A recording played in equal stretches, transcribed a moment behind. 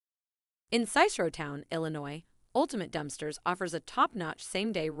In Cicero Town, Illinois, Ultimate Dumpsters offers a top-notch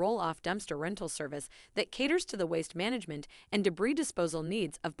same-day roll-off dumpster rental service that caters to the waste management and debris disposal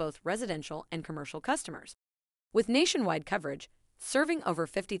needs of both residential and commercial customers. With nationwide coverage, serving over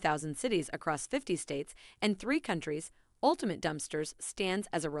 50,000 cities across 50 states and 3 countries, Ultimate Dumpsters stands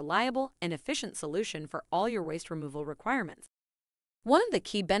as a reliable and efficient solution for all your waste removal requirements. One of the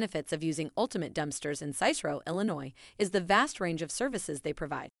key benefits of using Ultimate Dumpsters in Cicero, Illinois, is the vast range of services they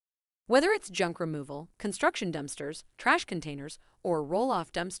provide. Whether it's junk removal, construction dumpsters, trash containers, or roll-off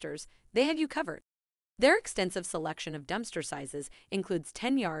dumpsters, they have you covered. Their extensive selection of dumpster sizes includes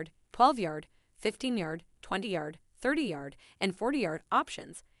 10-yard, 12-yard, 15-yard, 20-yard, 30-yard, and 40-yard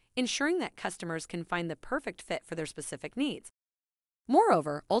options, ensuring that customers can find the perfect fit for their specific needs.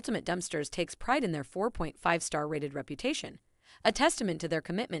 Moreover, Ultimate Dumpsters takes pride in their 4.5-star rated reputation, a testament to their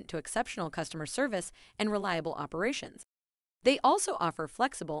commitment to exceptional customer service and reliable operations. They also offer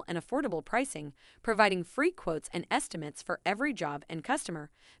flexible and affordable pricing, providing free quotes and estimates for every job and customer,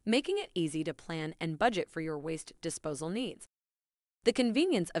 making it easy to plan and budget for your waste disposal needs. The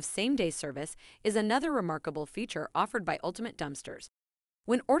convenience of same-day service is another remarkable feature offered by Ultimate Dumpsters.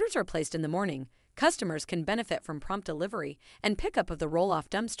 When orders are placed in the morning, customers can benefit from prompt delivery and pickup of the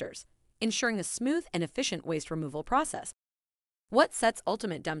roll-off dumpsters, ensuring a smooth and efficient waste removal process. What sets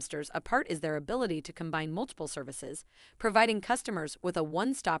Ultimate Dumpsters apart is their ability to combine multiple services, providing customers with a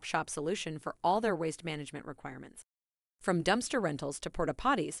one-stop shop solution for all their waste management requirements. From dumpster rentals to porta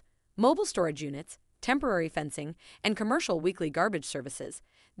potties, mobile storage units, temporary fencing, and commercial weekly garbage services,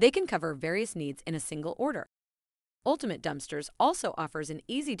 they can cover various needs in a single order. Ultimate Dumpsters also offers an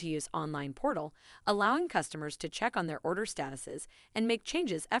easy-to-use online portal, allowing customers to check on their order statuses and make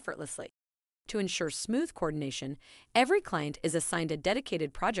changes effortlessly. To ensure smooth coordination, every client is assigned a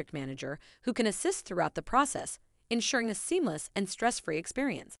dedicated project manager who can assist throughout the process, ensuring a seamless and stress-free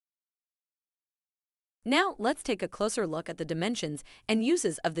experience. Now, let's take a closer look at the dimensions and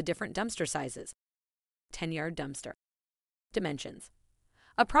uses of the different dumpster sizes. 10-yard dumpster. Dimensions: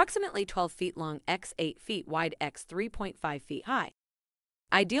 approximately 12 feet long x 8 feet wide x 3.5 feet high.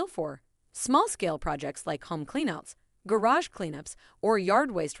 Ideal for small-scale projects like home cleanouts, garage cleanups, or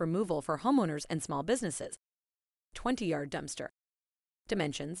yard waste removal for homeowners and small businesses. 20-yard dumpster.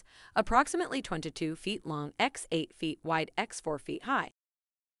 Dimensions: approximately 22 feet long x 8 feet wide x 4 feet high.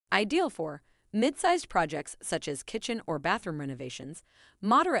 Ideal for mid-sized projects such as kitchen or bathroom renovations,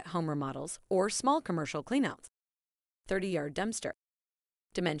 moderate home remodels, or small commercial cleanouts. 30-yard dumpster.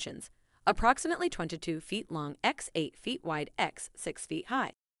 Dimensions: approximately 22 feet long x 8 feet wide x 6 feet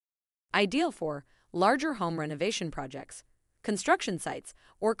high. Ideal for larger home renovation projects, construction sites,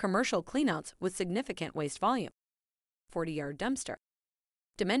 or commercial cleanouts with significant waste volume. 40-yard dumpster.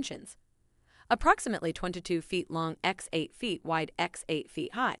 Dimensions: approximately 22 feet long x 8 feet wide x 8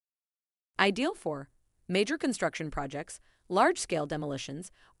 feet high. Ideal for major construction projects, large-scale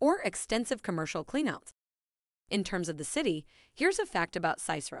demolitions, or extensive commercial cleanouts. In terms of the city, here's a fact about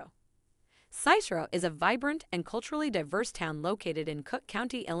Cicero. Cicero is a vibrant and culturally diverse town located in Cook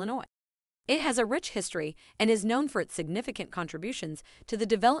County, Illinois. It has a rich history and is known for its significant contributions to the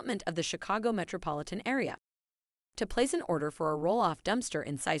development of the Chicago metropolitan area. To place an order for a roll-off dumpster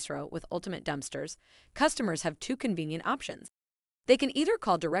in Cicero with Ultimate Dumpsters, customers have 2 convenient options. They can either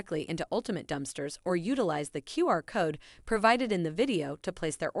call directly into Ultimate Dumpsters or utilize the QR code provided in the video to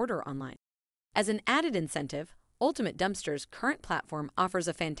place their order online. As an added incentive, Ultimate Dumpsters' current platform offers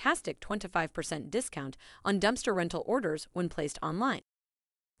a fantastic 25% discount on dumpster rental orders when placed online.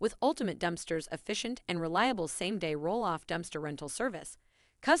 With Ultimate Dumpsters' efficient and reliable same-day roll-off dumpster rental service,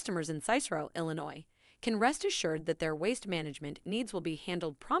 customers in Cicero, Illinois, can rest assured that their waste management needs will be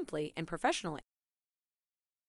handled promptly and professionally.